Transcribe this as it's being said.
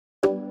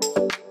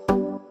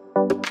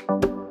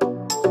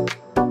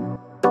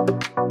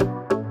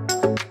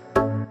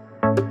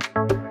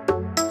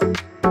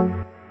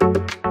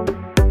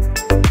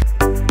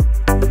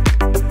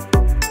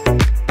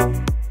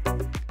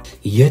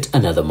Yet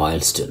another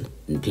milestone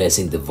in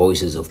placing the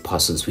voices of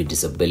persons with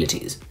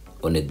disabilities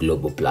on a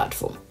global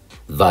platform.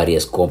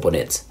 Various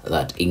components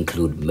that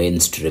include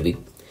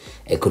mainstreaming,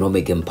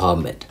 economic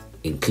empowerment,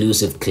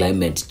 inclusive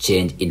climate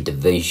change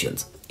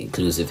interventions,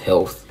 inclusive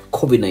health,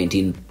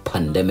 COVID-19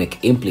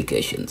 pandemic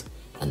implications,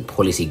 and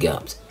policy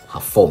gaps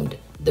have formed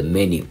the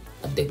menu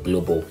at the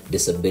Global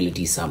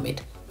Disability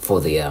Summit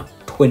for the year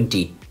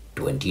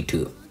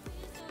 2022.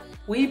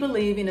 We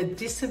believe in a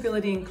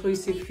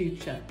disability-inclusive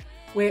future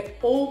where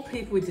all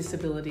people with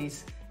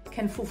disabilities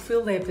can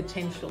fulfil their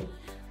potential,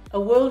 a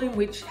world in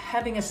which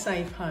having a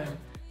safe home,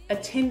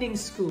 attending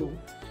school,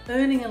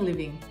 earning a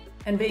living,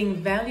 and being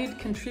valued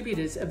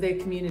contributors of their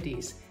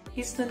communities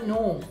is the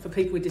norm for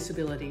people with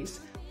disabilities,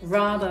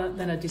 rather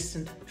than a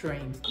distant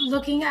dream.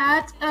 Looking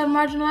at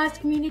marginalized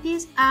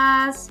communities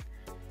as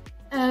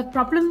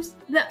problems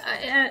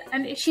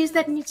and issues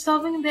that need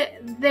solving,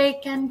 they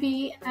can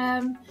be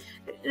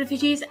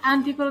refugees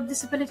and people with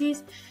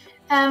disabilities,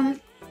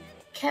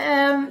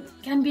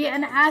 can be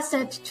an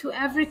asset to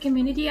every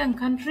community and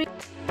country.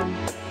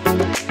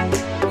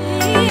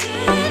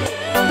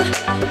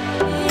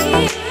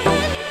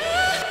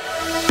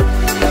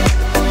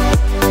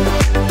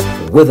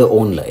 Whether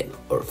online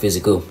or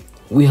physical,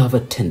 we have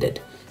attended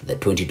the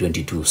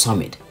 2022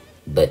 summit,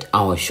 but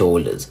our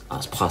shoulders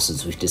as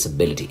persons with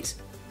disabilities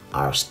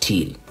are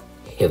still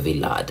heavy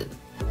laden.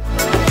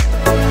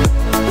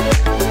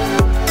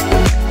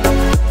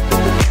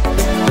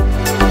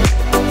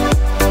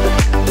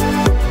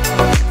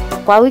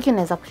 Kwa wiki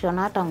naweza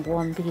kushona hata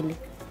nguo mbili.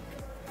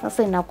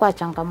 Sasa inakuwa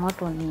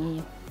changamoto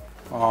ni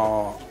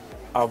hiyo.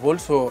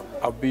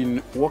 I've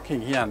been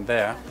working here and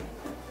there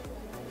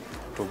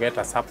to get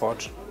a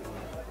support,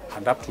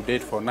 and up to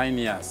date for 9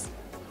 years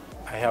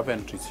I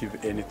haven't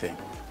received anything.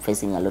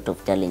 Facing a lot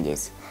of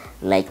challenges,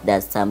 like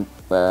there's some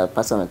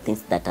personal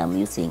things that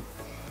I'm using,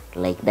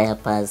 like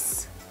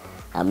diapers.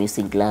 I'm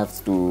using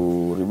gloves to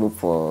remove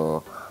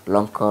for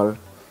long call,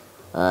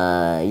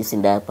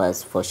 using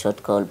diapers for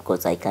short call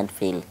because I can't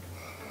feel.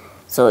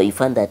 So you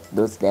find that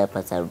those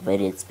diapers are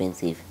very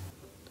expensive.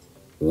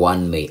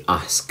 One may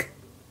ask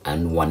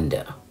and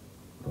wonder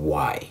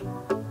why.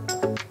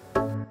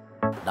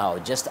 Now,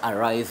 just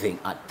arriving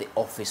at the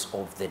office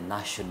of the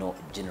National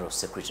General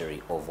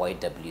Secretary of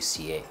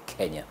YWCA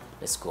Kenya.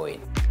 Let's go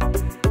in.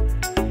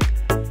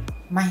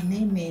 My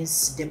name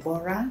is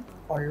Deborah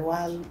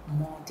Olwal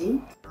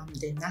Modi. I'm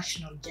the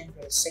National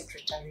General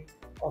Secretary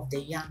of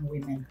the Young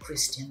Women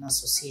Christian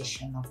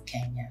Association of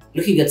Kenya.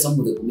 Looking at some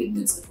of the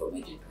commitments that were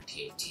made in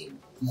 2018,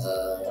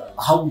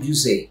 how would you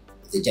say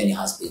the journey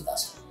has been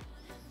thus far?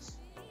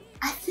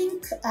 I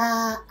think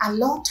a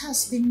lot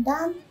has been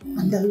done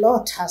and a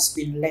lot has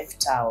been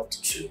left out.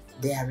 True.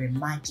 There are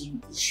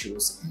emerging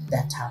issues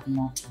that have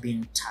not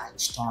been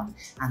touched on.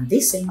 And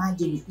these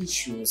emerging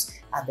issues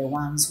are the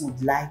ones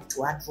we'd like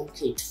to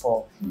advocate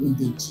for in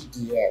the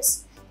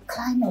GDS.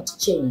 Climate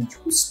change,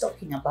 who's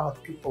talking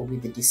about people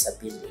with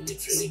disabilities?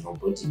 Literally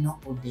nobody.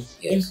 Nobody.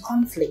 Yes. In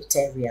conflict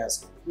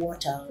areas,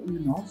 what are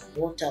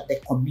the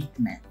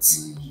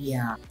commitments?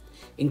 Yeah.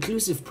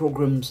 Inclusive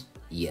programs,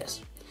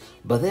 yes.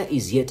 But there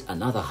is yet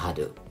another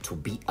hurdle to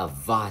be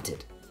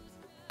averted,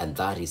 and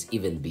that is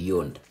even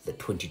beyond the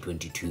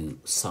 2022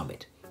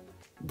 summit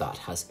that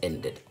has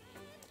ended.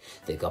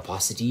 The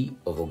capacity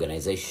of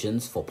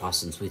organizations for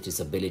persons with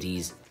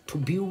disabilities to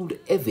build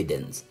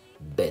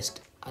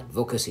evidence-based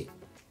advocacy.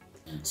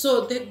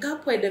 So the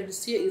gap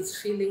YWCA is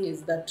feeling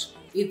is that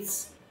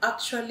it's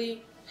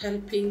actually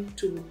helping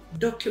to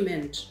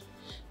document,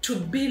 to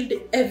build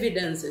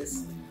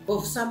evidences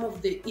of some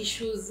of the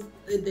issues,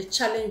 the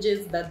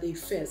challenges that they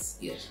face,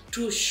 yes.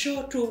 To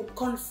show, to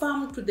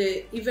confirm to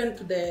their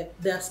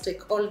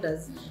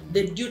stakeholders,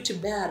 the duty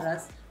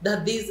bearers,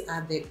 that these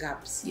are the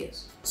gaps.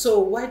 Yes.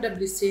 So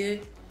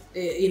YWCA,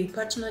 in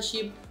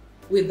partnership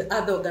with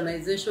other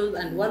organizations,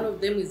 and one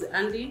of them is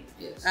ANDI,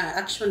 yes.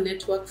 Action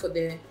Network for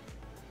the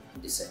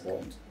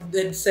Disabled.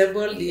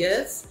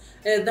 Yes.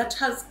 That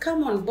has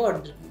come on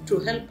board to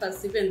help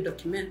us even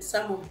document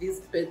some of these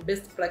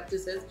best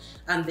practices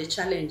and the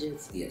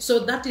challenges. Yes. So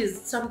that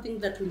is something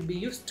that will be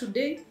used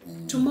today,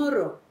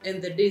 tomorrow,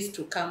 and the days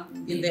to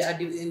come in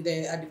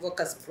the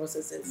advocacy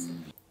processes.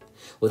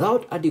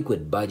 Without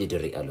adequate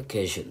budgetary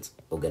allocations,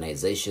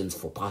 organizations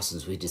for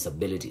persons with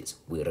disabilities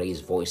will raise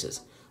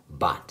voices,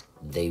 but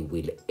they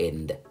will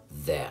end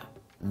there.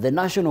 The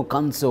National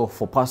Council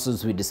for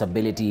Persons with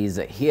Disabilities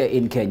here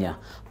in Kenya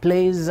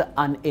plays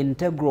an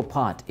integral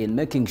part in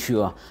making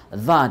sure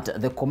that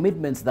the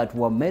commitments that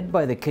were made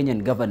by the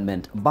Kenyan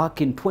government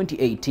back in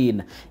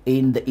 2018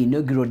 in the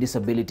inaugural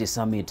Disability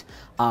Summit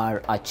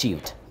are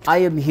achieved. I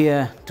am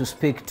here to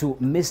speak to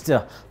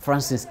Mr.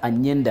 Francis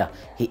Anyenda.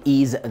 He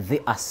is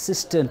the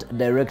Assistant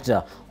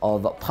Director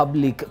of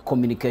Public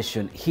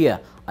Communication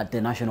here at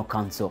the National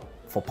Council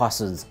for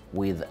Persons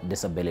with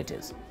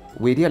Disabilities.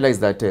 We realize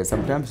that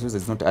sometimes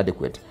resources is not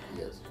adequate.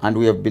 Yes. And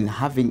we have been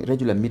having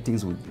regular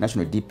meetings with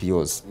national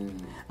DPOs.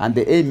 And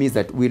the aim is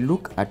that we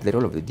look at the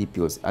role of the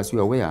DPOs. As you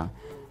are aware,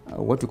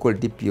 what we call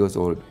DPOs,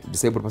 or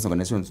disabled person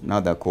organizations, now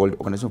they're called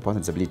Organization of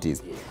Persons with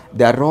Disabilities.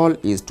 Their role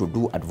is to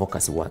do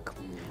advocacy work.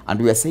 And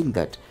we are saying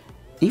that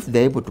if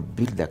they're able to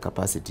build their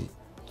capacity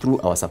through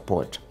our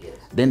support,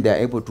 then they're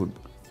able to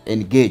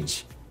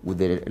engage with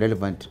the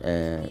relevant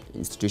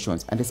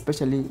institutions, and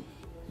especially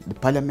the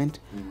Parliament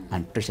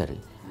and Treasury.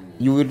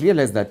 You will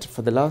realize that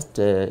for the last,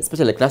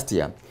 especially like last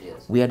year,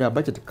 we had our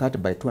budget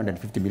cut by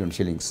 250 million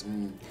shillings.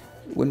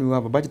 When we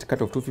have a budget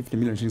cut of 250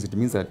 million shillings, it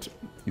means that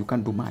you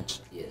can't do much.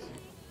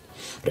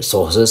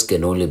 Resources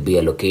can only be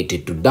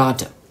allocated to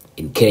data.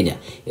 In Kenya,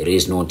 it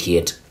is not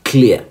yet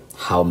clear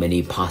how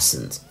many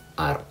persons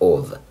are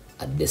of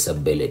a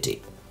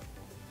disability.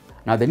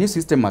 Now, the new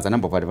system has a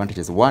number of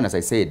advantages. One, as I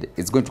said,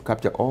 is going to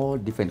capture all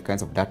different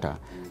kinds of data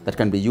that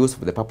can be used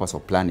for the purpose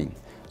of planning.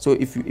 So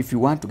if you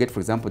want to get, for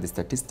example, the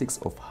statistics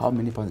of how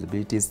many persons with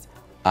disabilities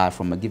are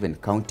from a given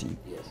county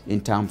in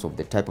terms of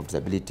the type of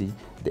disability,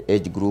 the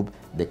age group,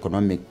 the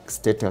economic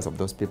status of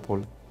those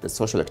people, the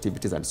social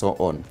activities, and so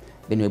on,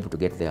 then you're able to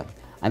get there.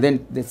 And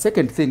then the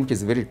second thing, which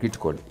is very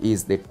critical,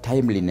 is the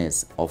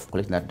timeliness of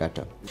collecting that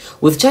data.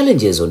 With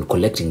challenges on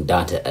collecting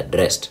data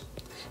addressed,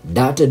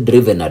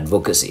 data-driven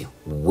advocacy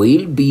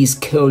will be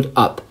scaled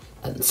up,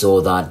 and so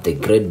that the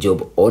great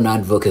job on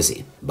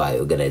advocacy by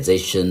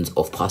organizations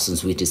of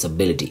persons with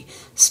disability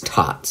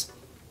starts.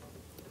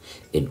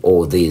 In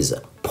all this,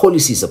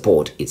 policy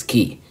support is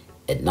key,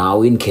 and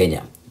now in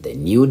Kenya, the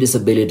new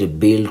Disability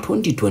Bill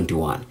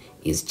 2021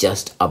 is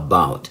just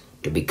about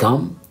to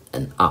become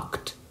an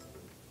act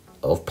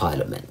of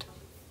Parliament.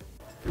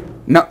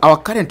 Now, our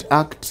current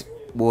act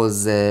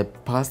was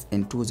passed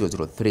in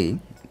 2003,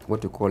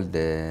 what we call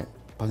the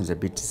Persons with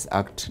Disabilities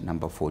Act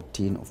number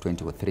 14 of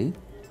 2003.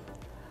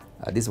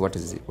 This is what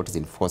is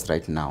in force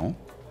right now.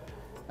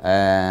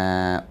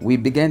 We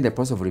began the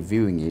process of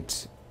reviewing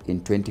it in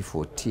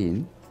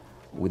 2014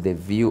 with the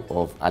view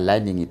of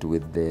aligning it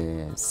with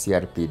the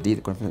CRPD,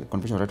 the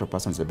Convention on Rights of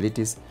Persons with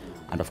Disabilities,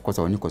 and of course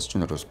our new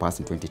constitution that was passed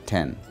in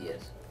 2010.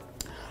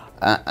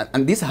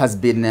 And this has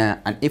been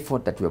an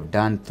effort that we have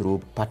done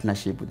through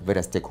partnership with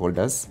various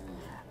stakeholders,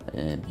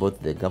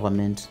 both the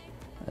government,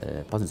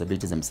 persons with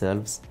disabilities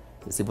themselves,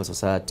 the civil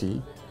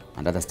society,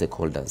 and other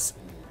stakeholders.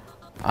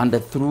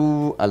 And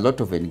through a lot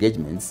of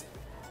engagements,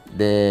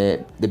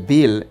 the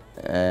bill,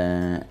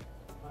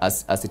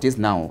 as it is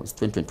now, it's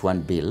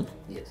 2021 bill,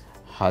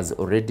 has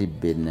already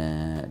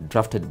been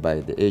drafted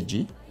by the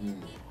AG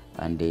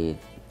and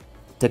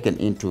taken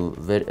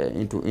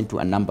into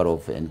a number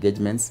of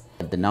engagements.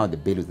 And now the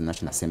bill is in the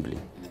National Assembly.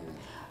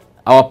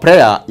 Our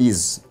prayer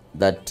is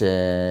that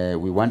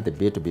we want the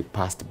bill to be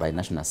passed by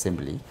National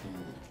Assembly,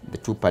 the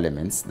two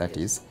parliaments, that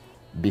is,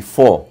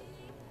 before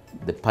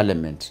the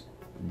Parliament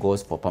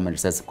goes for permanent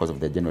recess because of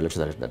the general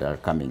elections that are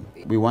coming.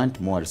 We want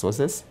more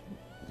resources,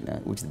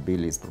 which the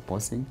bill is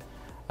proposing.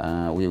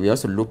 We're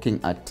also looking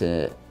at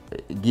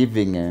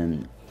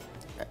giving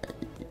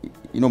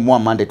more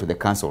mandate to the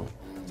council,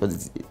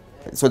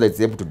 so that it's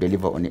able to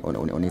deliver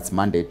on its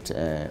mandate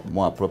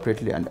more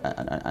appropriately and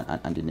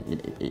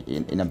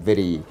in a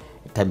very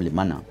timely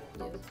manner.